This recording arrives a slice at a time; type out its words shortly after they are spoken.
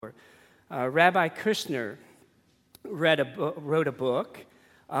Rabbi Kushner wrote a book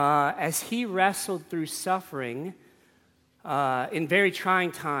as he wrestled through suffering in very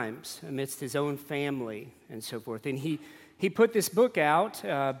trying times amidst his own family and so forth. And he put this book out,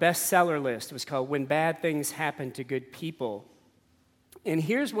 bestseller list. It was called When Bad Things Happen to Good People. And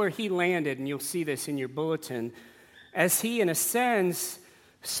here's where he landed, and you'll see this in your bulletin, as he, in a sense,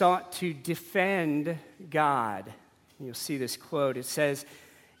 sought to defend God. And you'll see this quote. It says,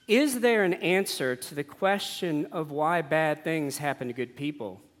 "Is there an answer to the question of why bad things happen to good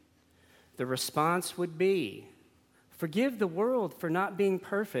people? The response would be, forgive the world for not being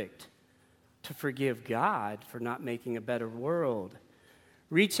perfect, to forgive God for not making a better world.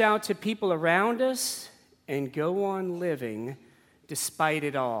 Reach out to people around us and go on living despite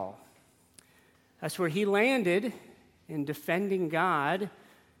it all." That's where he landed in defending God.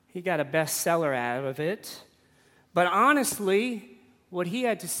 He got a bestseller out of it. But honestly, what he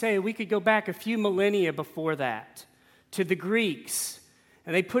had to say, we could go back a few millennia before that to the Greeks,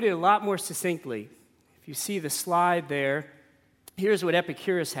 and they put it a lot more succinctly. If you see the slide there, here's what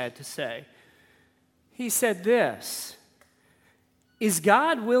Epicurus had to say. He said this: "Is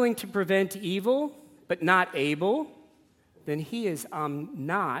God willing to prevent evil, but not able? Then he is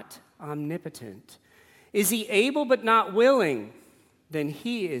not omnipotent. Is he able but not willing? Then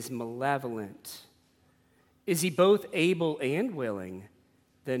he is malevolent. Is he both able and willing?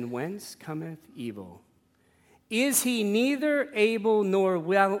 Then whence cometh evil? Is he neither able nor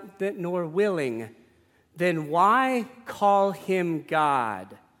willing? Then why call him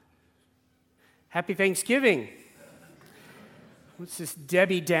God?" Happy Thanksgiving. What's this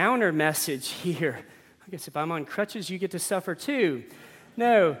Debbie Downer message here? I guess if I'm on crutches, you get to suffer too.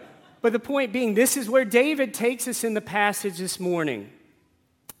 No, but the point being, this is where David takes us in the passage this morning.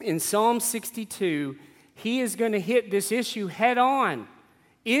 In Psalm 62, he is going to hit this issue head on.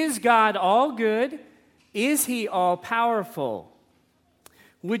 Is God all good? Is he all powerful?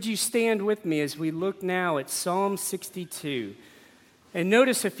 Would you stand with me as we look now at Psalm 62? And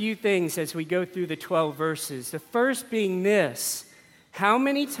notice a few things as we go through the 12 verses. The first being this: how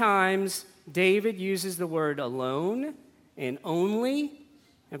many times David uses the word alone and only,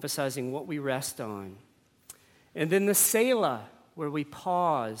 emphasizing what we rest on. And then the Selah, where we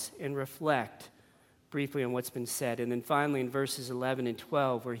pause and reflect briefly on what's been said. And then finally in verses 11 and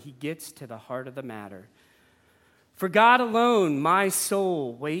 12, where he gets to the heart of the matter. "For God alone my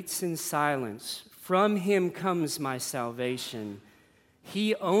soul waits in silence. From him comes my salvation.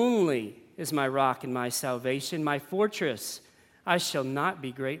 He only is my rock and my salvation, my fortress. I shall not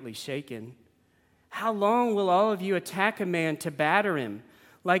be greatly shaken. How long will all of you attack a man to batter him,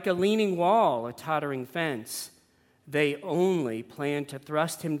 like a leaning wall, a tottering fence? They only plan to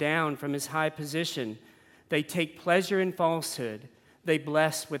thrust him down from his high position. They take pleasure in falsehood. They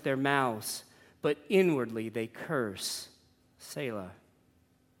bless with their mouths, but inwardly they curse." Selah.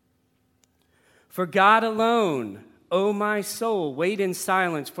 "For God alone, O my soul, wait in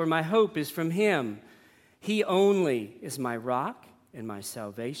silence, for my hope is from him. He only is my rock and my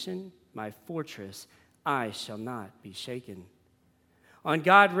salvation, my fortress. I shall not be shaken. On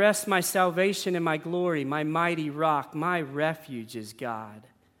God rests my salvation and my glory, my mighty rock, my refuge is God.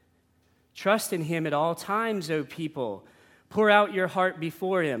 Trust in him at all times, O people. Pour out your heart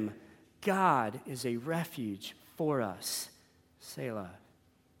before him. God is a refuge for us." Selah.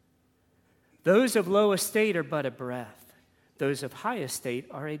 "Those of low estate are but a breath. Those of high estate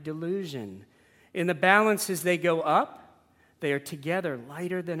are a delusion. In the balance as they go up, they are together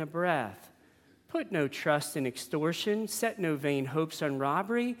lighter than a breath. Put no trust in extortion. Set no vain hopes on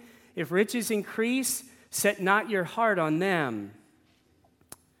robbery. If riches increase, set not your heart on them.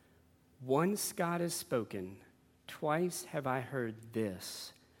 Once God has spoken, twice have I heard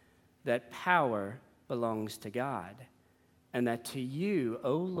this, that power belongs to God, and that to you,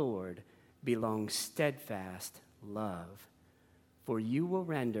 O Lord, belongs steadfast love. For you will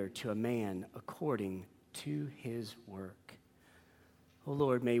render to a man according to his work." O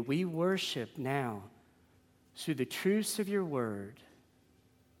Lord, may we worship now through the truths of your word.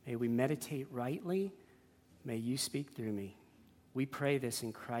 May we meditate rightly. May you speak through me. We pray this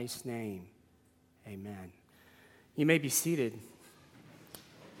in Christ's name. Amen. You may be seated.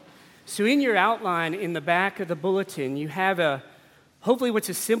 So in your outline in the back of the bulletin, you have hopefully what's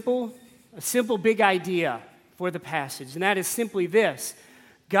a simple big idea for the passage, and that is simply this: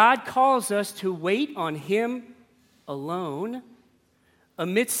 God calls us to wait on him alone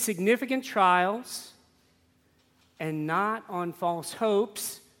amidst significant trials and not on false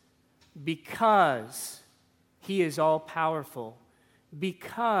hopes, because he is all powerful,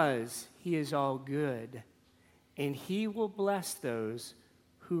 because he is all good, and he will bless those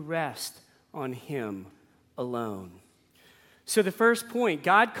who rest on him alone. So the first point,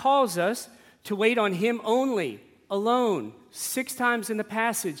 God calls us to wait on him only, alone. 6 times in the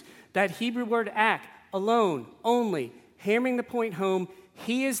passage, that Hebrew word ak, alone, only, hammering the point home,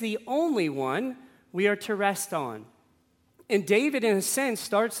 he is the only one we are to rest on. And David, in a sense,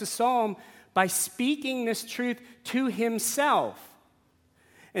 starts the psalm by speaking this truth to himself.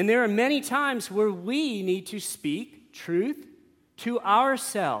 And there are many times where we need to speak truth to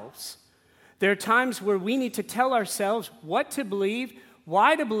ourselves. There are times where we need to tell ourselves what to believe,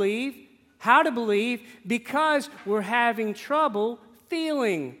 why to believe, how to believe, because we're having trouble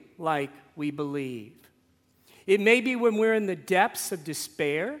feeling like we believe. It may be when we're in the depths of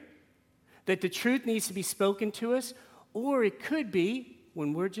despair that the truth needs to be spoken to us, or it could be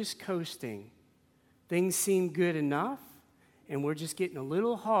when we're just coasting. Things seem good enough, and we're just getting a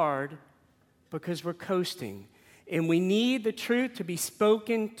little hard because we're coasting. And we need the truth to be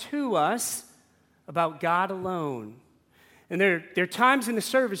spoken to us about God alone. And there are times in the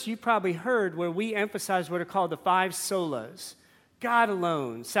service you probably heard where we emphasize what are called the 5 solas. God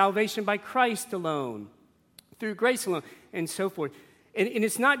alone, salvation by Christ alone, through grace alone, and so forth. And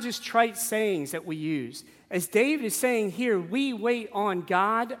it's not just trite sayings that we use. As David is saying here, we wait on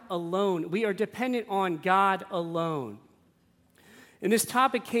God alone. We are dependent on God alone. And this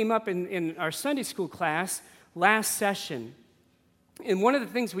topic came up in our Sunday school class last session. And one of the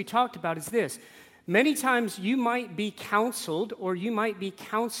things we talked about is this. Many times you might be counseled or you might be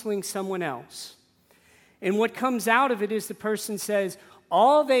counseling someone else. And what comes out of it is the person says,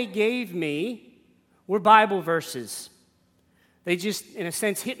 all they gave me were Bible verses. They just, in a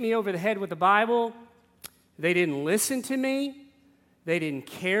sense, hit me over the head with the Bible. They didn't listen to me. They didn't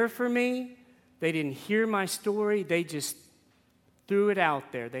care for me. They didn't hear my story. They just threw it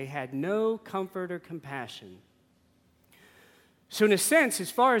out there. They had no comfort or compassion. So in a sense,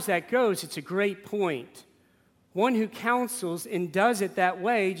 as far as that goes, it's a great point. One who counsels and does it that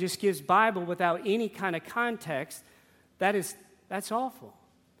way, just gives Bible without any kind of context, that's awful.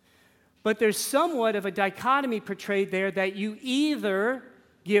 But there's somewhat of a dichotomy portrayed there that you either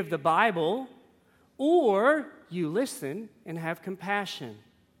give the Bible or you listen and have compassion.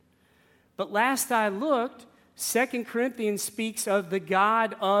 But last I looked, 2 Corinthians speaks of the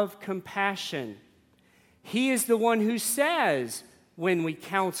God of compassion. He is the one who says, when we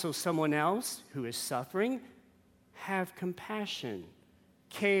counsel someone else who is suffering, have compassion,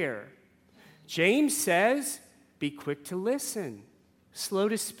 care. James says, be quick to listen, slow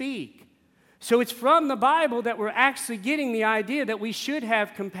to speak. So it's from the Bible that we're actually getting the idea that we should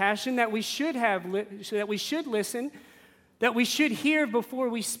have compassion, that we should listen, that we should hear before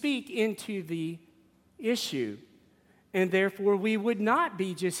we speak into the issue. And therefore, we would not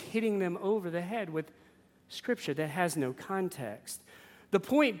be just hitting them over the head with Scripture that has no context. The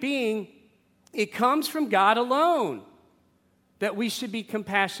point being, it comes from God alone that we should be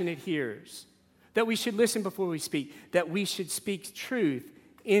compassionate hearers, that we should listen before we speak, that we should speak truth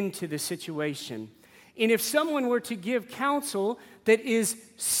into the situation. And if someone were to give counsel that is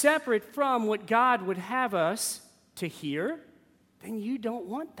separate from what God would have us to hear, then you don't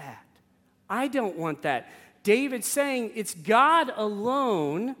want that. I don't want that. David's saying it's God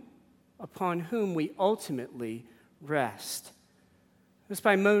alone upon whom we ultimately rest. This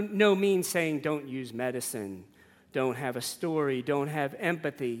by no means saying don't use medicine, don't have a story, don't have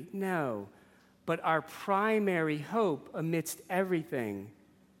empathy. No. But our primary hope amidst everything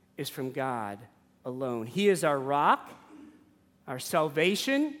is from God alone. He is our rock, our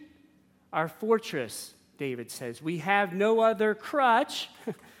salvation, our fortress, David says. We have no other crutch,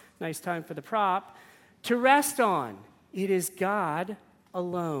 nice time for the prop, to rest on. It is God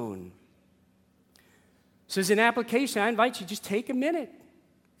alone. So as an application, I invite you, just take a minute.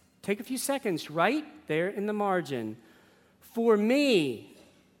 Take a few seconds right there in the margin. For me,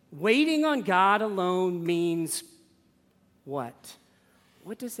 waiting on God alone means what?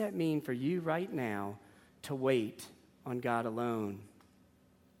 What does that mean for you right now to wait on God alone?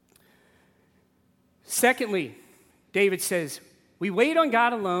 Secondly, David says, we wait on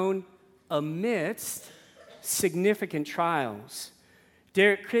God alone amidst significant trials.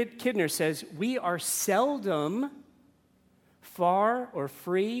 Derek Kidner says, we are seldom far or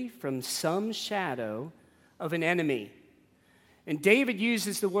free from some shadow of an enemy. And David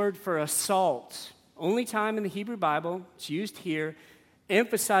uses the word for assault. Only time in the Hebrew Bible, it's used here,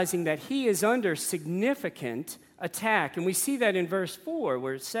 emphasizing that he is under significant attack. And we see that in verse 4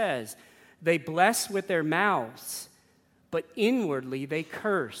 where it says, they bless with their mouths, but inwardly they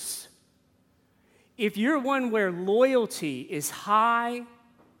curse. If you're one where loyalty is high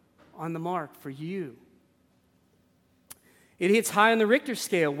on the mark for you, It hits high on the Richter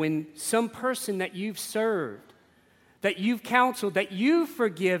scale when some person that you've served, that you've counseled, that you've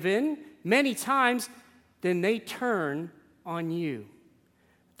forgiven many times, then they turn on you.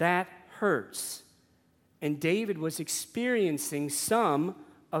 That hurts. And David was experiencing some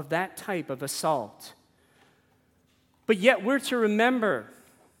of that type of assault. But yet we're to remember,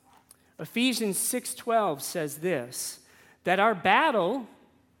 Ephesians 6:12 says this, that our battle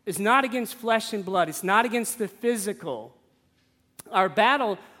is not against flesh and blood. It's not against the physical. Our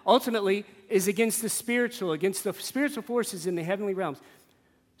battle ultimately is against the spiritual forces in the heavenly realms.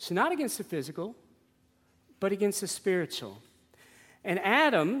 So not against the physical, but against the spiritual. And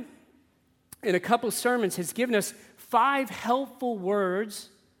Adam, in a couple sermons, has given us 5 helpful words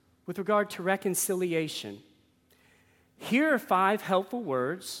with regard to reconciliation. Here are 5 helpful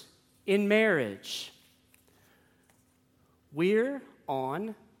words in marriage. We're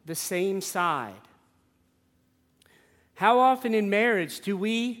on the same side. How often in marriage do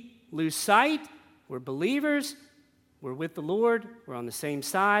we lose sight? We're believers, we're with the Lord, we're on the same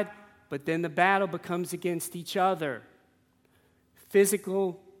side, but then the battle becomes against each other.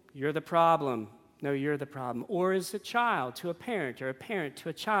 Physical, you're the problem. No, you're the problem. Or as a child to a parent, or a parent to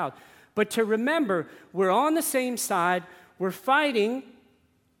a child. But to remember, we're on the same side, we're fighting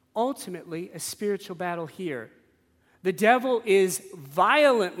ultimately a spiritual battle here. The devil is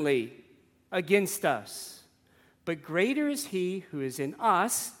violently against us. But greater is he who is in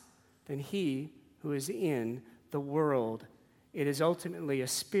us than he who is in the world. It is ultimately a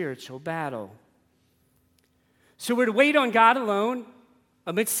spiritual battle. So we're to wait on God alone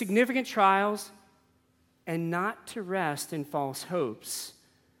amidst significant trials and not to rest in false hopes.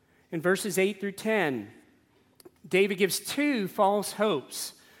 In verses 8 through 10, David gives 2 false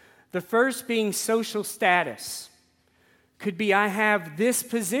hopes. The first being social status. Could be, I have this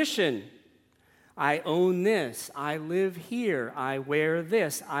position. I own this. I live here. I wear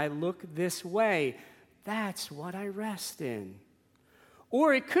this. I look this way. That's what I rest in.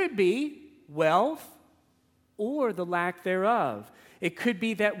 Or it could be wealth or the lack thereof. It could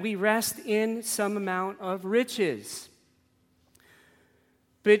be that we rest in some amount of riches.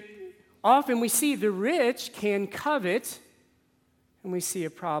 But often we see the rich can covet, and we see a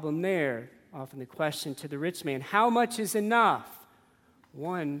problem there. Often the question to the rich man, how much is enough?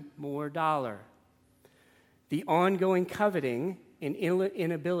 $1 more. The ongoing coveting and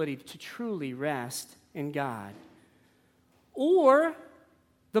inability to truly rest in God. Or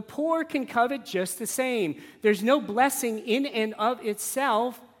the poor can covet just the same. There's no blessing in and of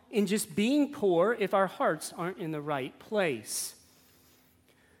itself in just being poor if our hearts aren't in the right place.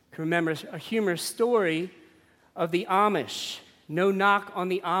 I can remember a humorous story of the Amish. No knock on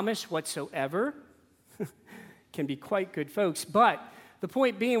the Amish whatsoever. Can be quite good folks. But the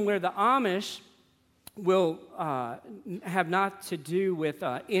point being, where the Amish will have not to do with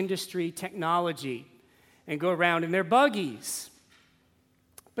industry, technology, and go around in their buggies.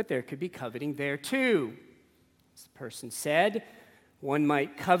 But there could be coveting there too. As the person said, one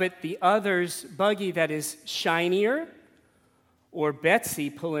might covet the other's buggy that is shinier, or Betsy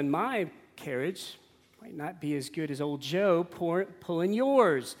pulling my carriage might not be as good as old Joe pulling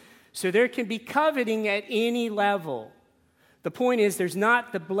yours. So there can be coveting at any level. The point is, there's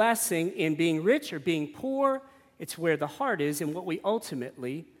not the blessing in being rich or being poor. It's where the heart is and what we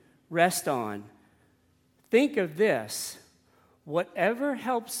ultimately rest on. Think of this. Whatever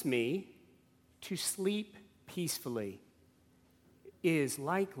helps me to sleep peacefully is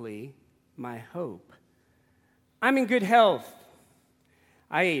likely my hope. I'm in good health.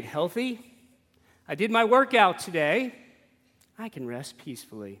 I ate healthy. I did my workout today. I can rest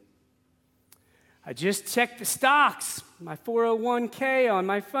peacefully. I just checked the stocks, my 401k on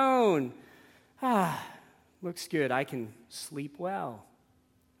my phone. Looks good. I can sleep well.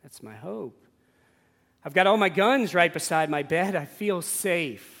 That's my hope. I've got all my guns right beside my bed. I feel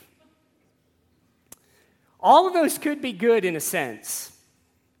safe. All of those could be good in a sense,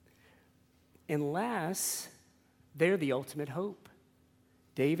 unless they're the ultimate hope.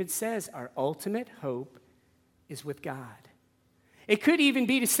 David says our ultimate hope is with God. It could even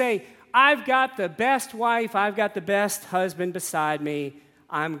be to say, I've got the best wife, I've got the best husband beside me,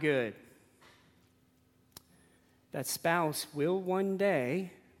 I'm good. That spouse will one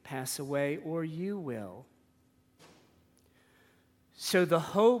day pass away, or you will. So the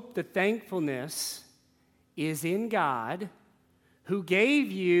hope, the thankfulness is in God, who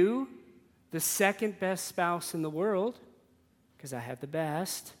gave you the second best spouse in the world, because I have the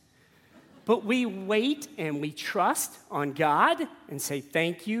best. But we wait and we trust on God and say,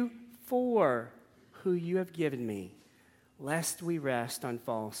 thank you for who you have given me, lest we rest on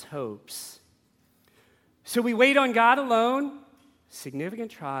false hopes. So we wait on God alone,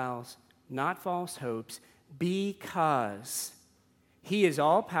 significant trials, not false hopes, because he is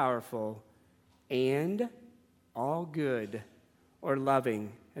all-powerful and all good or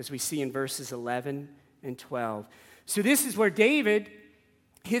loving, as we see in verses 11 and 12. So this is where David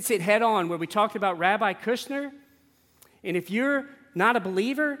hits it head on, where we talked about Rabbi Kushner. And if you're not a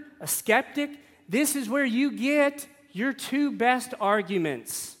believer, a skeptic, this is where you get your two best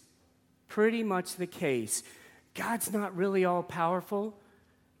arguments. Pretty much the case. God's not really all-powerful.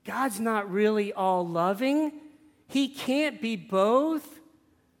 God's not really all-loving. He can't be both.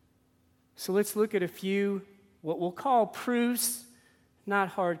 So let's look at a few, what we'll call proofs,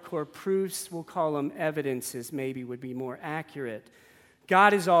 not hardcore proofs, we'll call them evidences, maybe would be more accurate.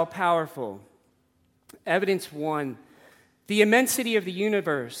 God is all-powerful. Evidence 1, the immensity of the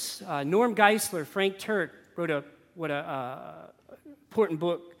universe. Norm Geisler, Frank Turk wrote an important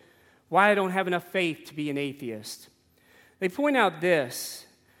book, Why I Don't Have Enough Faith to Be an Atheist. They point out this: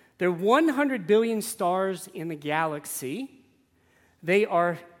 there are 100 billion stars in the galaxy. They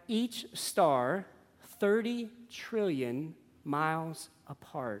are each star 30 trillion miles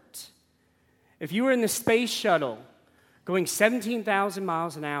apart. If you were in the space shuttle going 17,000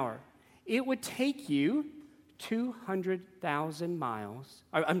 miles an hour, it would take you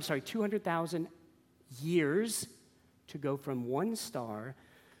 200,000 years to go from one star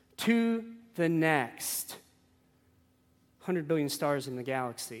to the next. 100 billion stars in the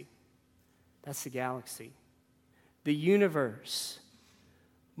galaxy. That's the galaxy. The universe,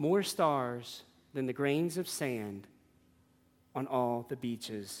 more stars than the grains of sand on all the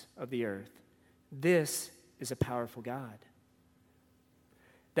beaches of the earth. This is a powerful God.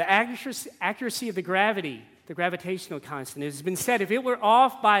 The accuracy of the gravity, the gravitational constant, it has been said if it were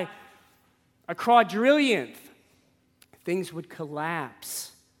off by a quadrillionth, things would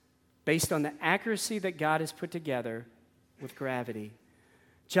collapse based on the accuracy that God has put together with gravity.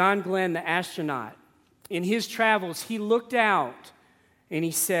 John Glenn, the astronaut, in his travels, he looked out and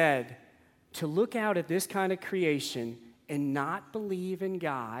he said, to look out at this kind of creation and not believe in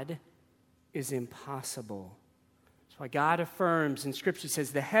God is impossible. That's why God affirms in Scripture,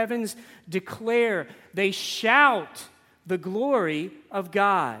 says, the heavens declare, they shout the glory of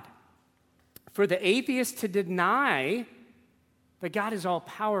God. For the atheist to deny that God is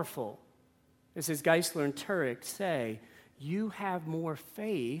all-powerful, as Geisler and Turek say, you have more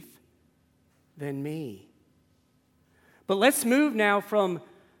faith than me. But let's move now from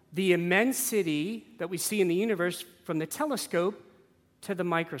the immensity that we see in the universe from the telescope to the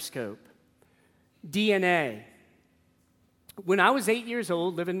microscope. DNA. When I was 8 years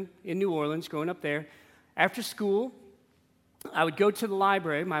old, living in New Orleans, growing up there, after school, I would go to the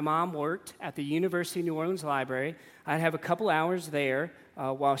library. My mom worked at the University of New Orleans Library. I'd have a couple hours there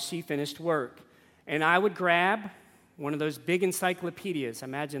while she finished work. And I would grab one of those big encyclopedias. I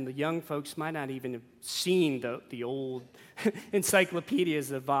imagine the young folks might not even have seen the old encyclopedias.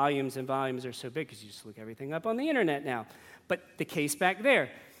 The volumes and volumes are so big because you just look everything up on the internet now. But the case back there,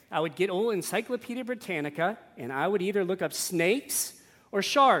 I would get old Encyclopedia Britannica, and I would either look up snakes or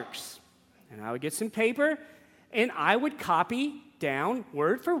sharks. And I would get some paper, and I would copy down,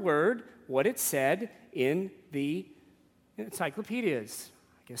 word for word, what it said in the encyclopedias.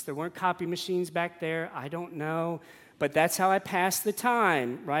 I guess there weren't copy machines back there. I don't know. But that's how I passed the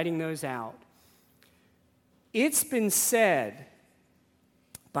time, writing those out. It's been said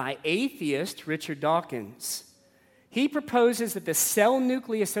by atheist Richard Dawkins. He proposes that the cell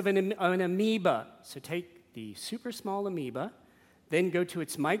nucleus of an amoeba, so take the super small amoeba, then go to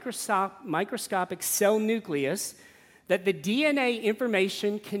its microscopic cell nucleus, that the DNA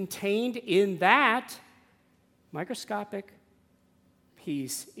information contained in that microscopic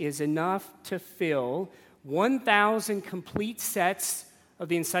piece is enough to fill 1,000 complete sets of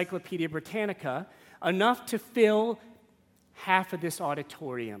the Encyclopedia Britannica, enough to fill half of this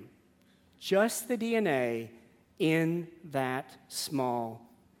auditorium. Just the DNA in that small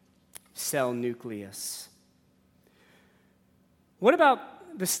cell nucleus. What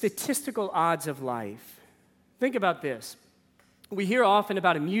about the statistical odds of life? Think about this. We hear often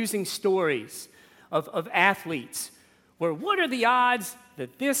about amusing stories of athletes where what are the odds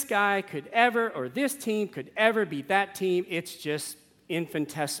that this guy could ever, or this team could ever beat that team? It's just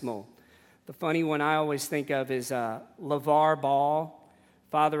infinitesimal. The funny one I always think of is LeVar Ball,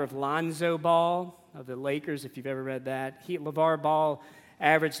 father of Lonzo Ball of the Lakers, if you've ever read that. LeVar Ball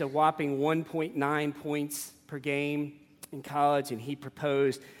averaged a whopping 1.9 points per game in college, and he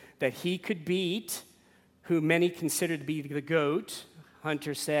proposed that he could beat who many considered to be the GOAT.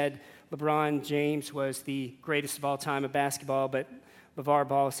 Hunter said LeBron James was the greatest of all time of basketball, but LeVar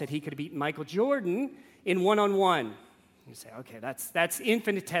Ball said he could have beaten Michael Jordan in one-on-one. You say, okay, that's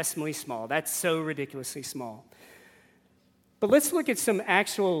infinitesimally small. That's so ridiculously small. But let's look at some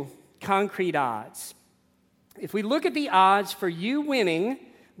actual concrete odds. If we look at the odds for you winning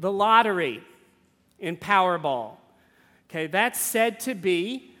the lottery in Powerball, okay, that's said to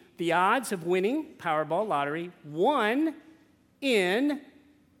be the odds of winning Powerball lottery 1 in,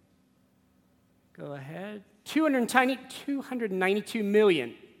 go ahead, 292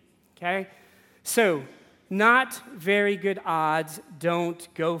 million, okay? So, not very good odds, don't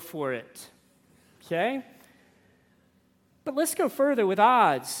go for it, okay? But let's go further with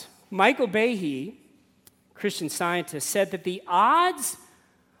odds. Michael Behe, Christian scientist, said that the odds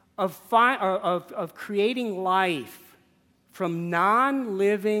of creating life from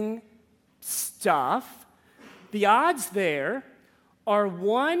non-living stuff, the odds there are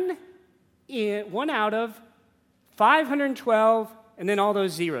 1 out of 512, and then all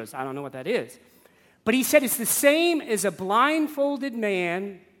those zeros. I don't know what that is. But he said it's the same as a blindfolded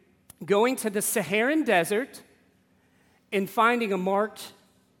man going to the Saharan desert and finding a marked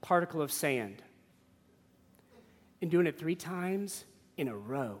particle of sand and doing it 3 times in a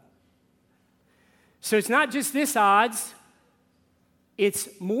row. So it's not just this odds, it's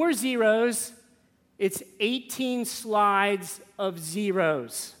more zeros, it's 18 slides of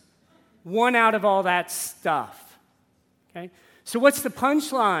zeros. 1 out of all that stuff. Okay? So what's the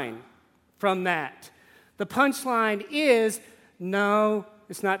punchline from that? The punchline is, no,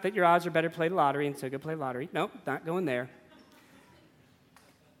 it's not that your odds are better to play the lottery and so go play lottery. Nope, not going there.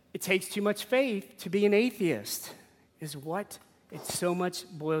 It takes too much faith to be an atheist, is what it so much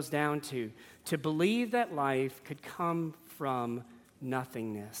boils down to. To believe that life could come from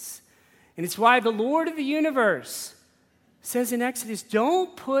nothingness. And it's why the Lord of the universe says in Exodus,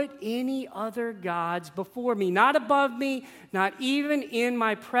 don't put any other gods before me, not above me, not even in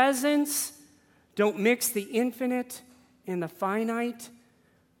my presence. Don't mix the infinite and the finite.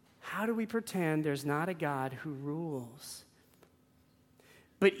 How do we pretend there's not a God who rules?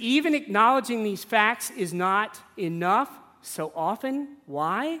 But even acknowledging these facts is not enough so often.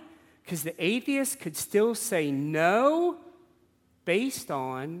 Why? Because the atheist could still say no based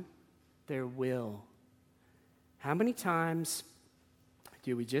on their will. How many times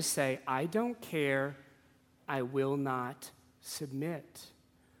do we just say, I don't care, I will not submit.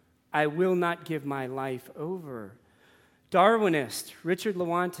 I will not give my life over. Darwinist Richard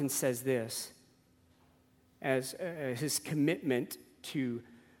Lewontin says this as his commitment to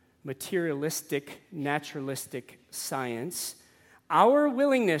materialistic, naturalistic science. Our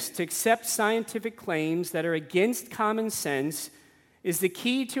willingness to accept scientific claims that are against common sense is the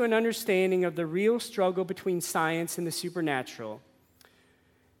key to an understanding of the real struggle between science and the supernatural.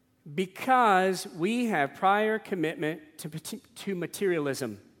 Because we have prior commitment to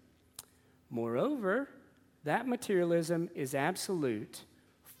materialism. Moreover, that materialism is absolute,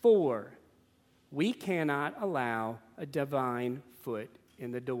 for we cannot allow a divine foot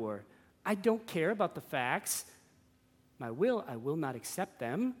in the door. I don't care about the facts. I will not accept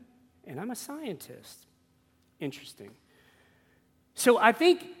them, and I'm a scientist. Interesting. So I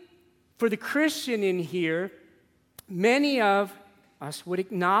think for the Christian in here, many of us would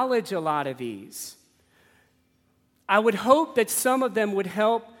acknowledge a lot of these. I would hope that some of them would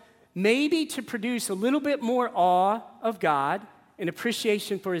help maybe to produce a little bit more awe of God and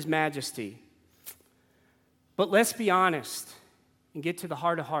appreciation for His majesty. But let's be honest and get to the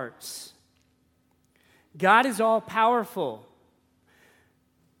heart of hearts. God is all powerful,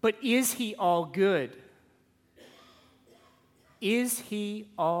 but is He all good? Is He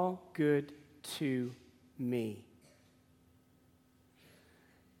all good to me?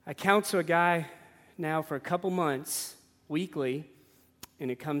 I counsel a guy now for a couple months, weekly, and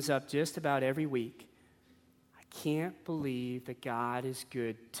it comes up just about every week. I can't believe that God is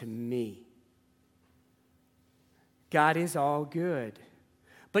good to me. God is all good.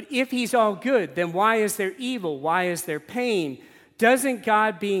 But if He's all good, then why is there evil? Why is there pain? Doesn't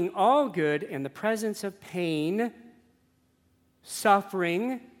God being all good in the presence of pain,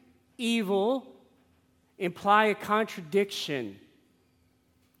 suffering, evil, imply a contradiction?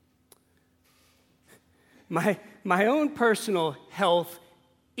 My own personal health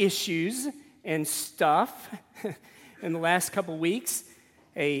issues and stuff in the last couple weeks,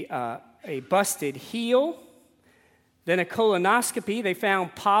 a busted heel, then a colonoscopy, they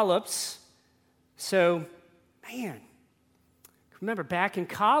found polyps. So, man, remember back in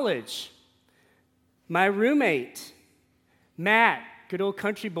college, my roommate, Matt, good old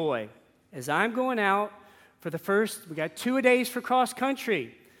country boy, as I'm going out for we got 2 days for cross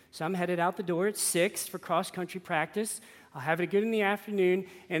country. So I'm headed out the door at 6 for cross country practice. I'll have it good in the afternoon,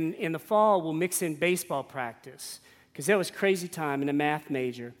 and in the fall, we'll mix in baseball practice, because that was crazy time in a math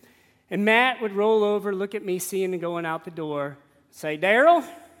major. And Matt would roll over, look at me seeing and going out the door, say, Daryl,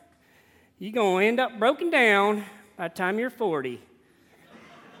 you're going to end up broken down by the time you're 40.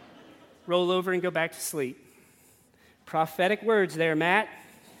 Roll over and go back to sleep. Prophetic words there, Matt.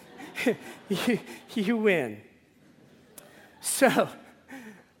 you win. So,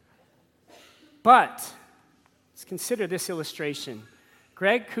 but let's consider this illustration.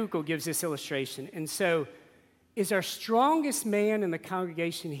 Greg Kuchel gives this illustration. And so, is our strongest man in the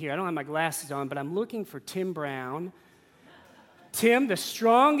congregation here? I don't have my glasses on, but I'm looking for Tim Brown. Tim, the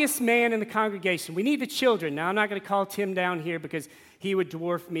strongest man in the congregation. We need the children. Now, I'm not going to call Tim down here because he would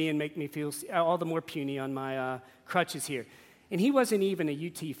dwarf me and make me feel all the more puny on my crutches here. And he wasn't even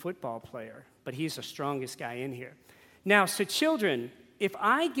a UT football player, but he's the strongest guy in here. Now, so children, if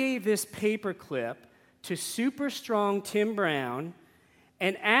I gave this paper clip to super strong Tim Brown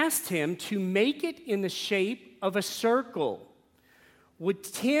and asked him to make it in the shape of a circle, would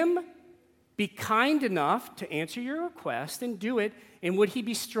Tim be kind enough to answer your request and do it, and would he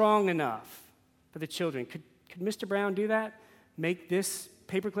be strong enough for the children? Could Mr. Brown do that? Make this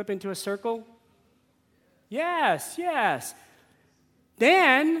paperclip into a circle? Yes.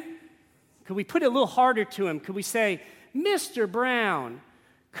 Then, could we put it a little harder to him? Could we say, Mr. Brown,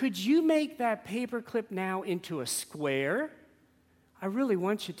 could you make that paperclip now into a square? I really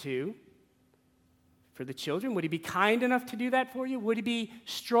want you to. For the children, would he be kind enough to do that for you? Would he be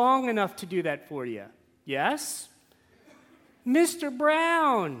strong enough to do that for you? Yes? Mr.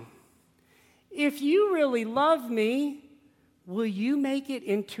 Brown, if you really love me, will you make it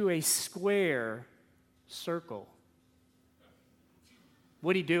into a square circle?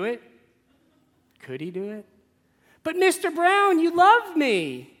 Would he do it? Could he do it? But Mr. Brown, you love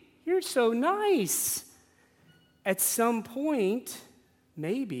me. You're so nice. At some point,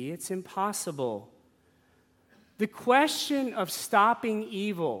 maybe it's impossible. The question of stopping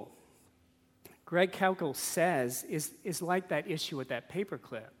evil, Greg Kuchel says, is like that issue with that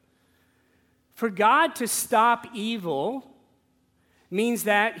paperclip. For God to stop evil means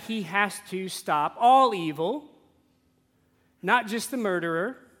that he has to stop all evil, not just the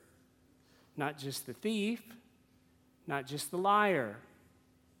murderer, not just the thief, not just the liar.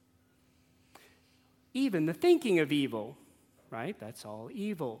 Even the thinking of evil, right? That's all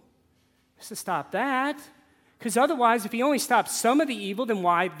evil. He has to stop that. Because otherwise, if he only stops some of the evil, then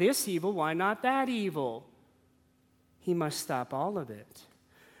why this evil? Why not that evil? He must stop all of it.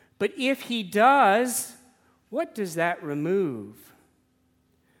 But if he does, what does that remove?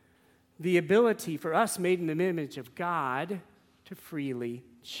 The ability for us, made in the image of God, to freely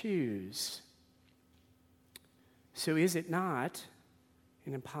choose. So is it not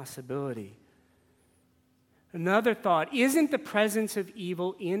an impossibility? Another thought, isn't the presence of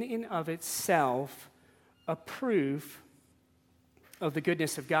evil in and of itself a proof of the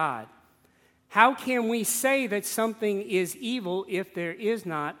goodness of God? How can we say that something is evil if there is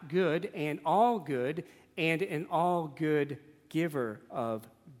not good and an all good giver of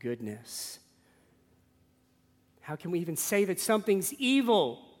goodness? How can we even say that something's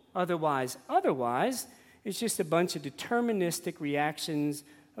evil otherwise? Otherwise, it's just a bunch of deterministic reactions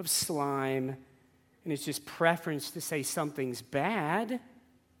of slime, and it's just preference to say something's bad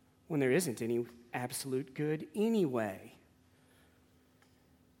when there isn't any absolute good anyway.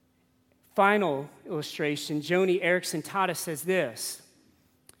 Final illustration, Joni Erickson Tada says this: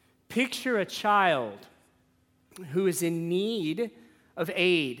 picture a child who is in need of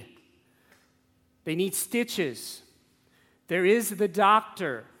aid. They need stitches. There is the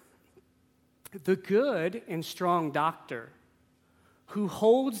doctor, the good and strong doctor, who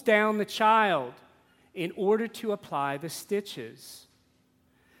holds down the child in order to apply the stitches.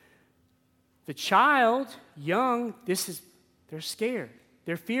 The child, young, they're scared.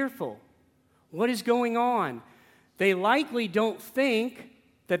 They're fearful. What is going on? They likely don't think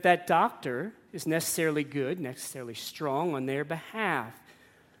that doctor is necessarily good, necessarily strong on their behalf.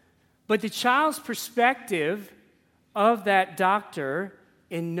 But the child's perspective of that doctor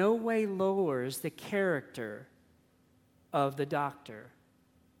in no way lowers the character of the doctor's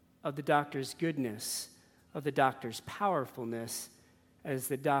goodness, of the doctor's powerfulness, as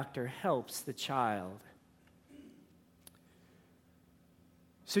the doctor helps the child.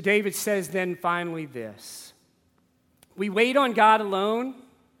 So David says then finally this: we wait on God alone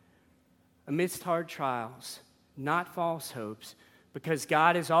amidst hard trials, not false hopes, because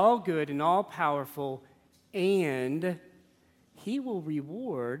God is all good and all powerful, and he will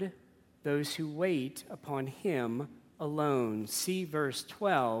reward those who wait upon him alone. See verse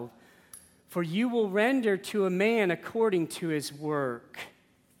 12. for you will render to a man according to his work.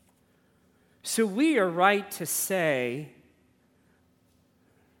 So we are right to say,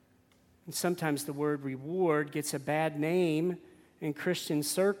 and sometimes the word reward gets a bad name in Christian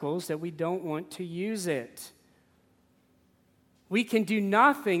circles, that we don't want to use it. We can do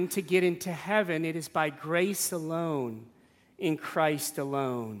nothing to get into heaven. It is by grace alone, in Christ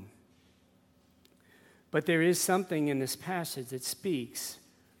alone. But there is something in this passage that speaks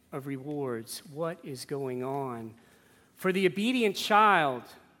of rewards. What is going on? For the obedient child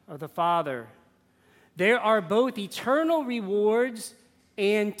of the Father, there are both eternal rewards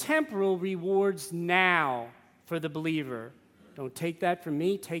and temporal rewards now for the believer. Don't take that from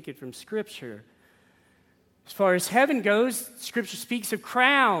me, take it from Scripture. As far as heaven goes, Scripture speaks of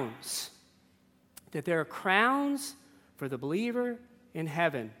crowns, that there are crowns for the believer in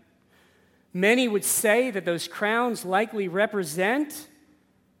heaven. Many would say that those crowns likely represent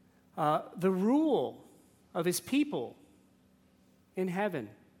the rule of his people in heaven.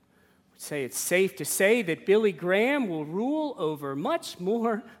 I would say it's safe to say that Billy Graham will rule over much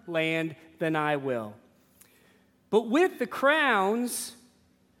more land than I will. But with the crowns,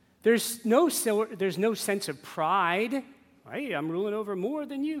 there's no sense of pride. Hey, I'm ruling over more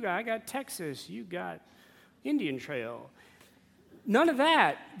than you got. I got Texas, you got Indian Trail. None of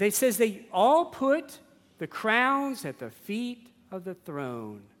that. They says they all put the crowns at the feet of the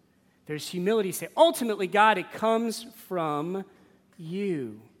throne. There's humility. Say, ultimately, God, it comes from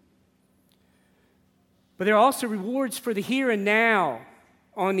you. But there are also rewards for the here and now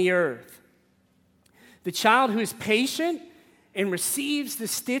on the earth. The child who is patient and receives the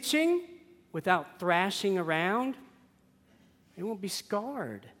stitching without thrashing around, they won't be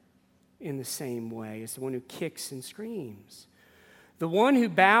scarred in the same way as the one who kicks and screams. The one who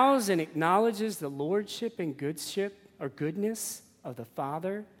bows and acknowledges the lordship and goodness of the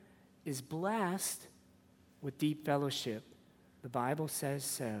Father is blessed with deep fellowship. The Bible says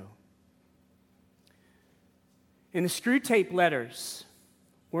so. In the Screwtape letters,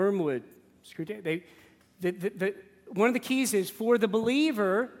 Wormwood, Screwtape, one of the keys is for the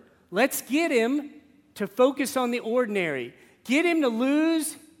believer, let's get him to focus on the ordinary. Get him to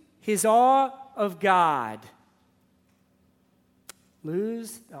lose his awe of God.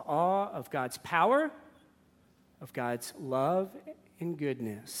 Lose the awe of God's power, of God's love and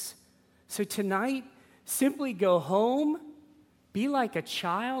goodness. So tonight, simply go home, be like a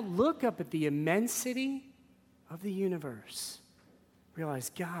child, look up at the immensity of the universe.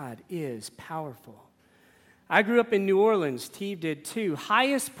 Realize God is powerful. I grew up in New Orleans. Steve did too.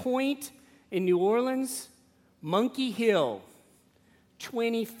 Highest point in New Orleans, Monkey Hill,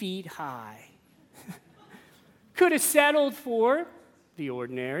 20 feet high. Could have settled for the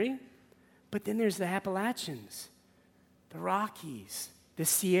ordinary, but then there's the Appalachians, the Rockies, the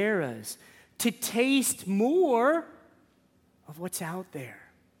Sierras, to taste more of what's out there.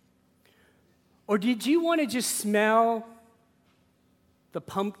 Or did you want to just smell the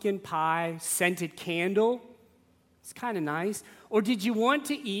pumpkin pie scented candle? It's kind of nice. Or did you want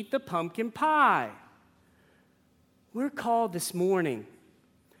to eat the pumpkin pie? We're called this morning.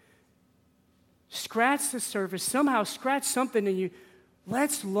 Scratch the surface, somehow scratch something in you.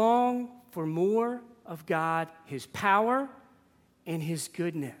 Let's long for more of God, His power, and His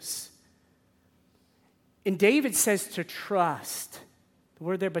goodness. And David says to trust. The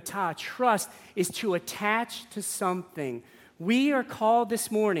word there, batah, trust, is to attach to something. We are called this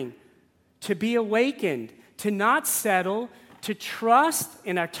morning to be awakened, to not settle, to trust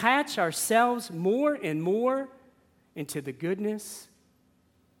and attach ourselves more and more into the goodness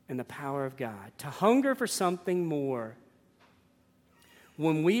and the power of God, to hunger for something more.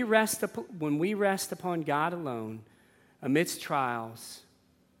 When we rest upon God alone, amidst trials,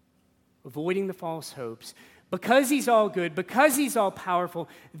 avoiding the false hopes, because He's all good, because He's all powerful,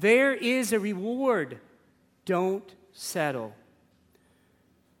 there is a reward. Don't settle.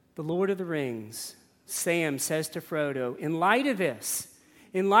 The Lord of the Rings, Sam says to Frodo, in light of this,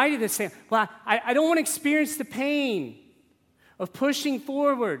 Sam, well, I don't want to experience the pain of pushing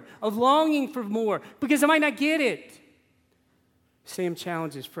forward, of longing for more, because I might not get it. Sam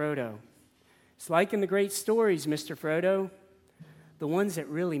challenges Frodo. It's like in the great stories, Mr. Frodo, the ones that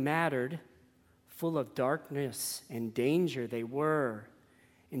really mattered, full of darkness and danger they were.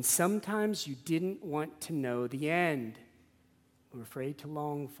 And sometimes you didn't want to know the end. You were afraid to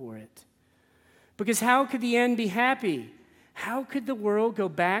long for it. Because how could the end be happy? How could the world go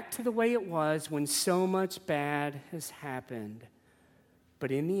back to the way it was when so much bad has happened?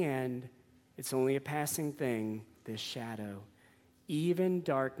 But in the end, it's only a passing thing, this shadow. Even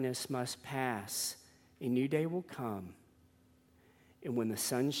darkness must pass. A new day will come. And when the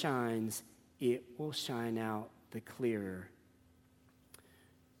sun shines, it will shine out the clearer.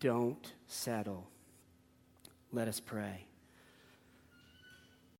 Don't settle. Let us pray.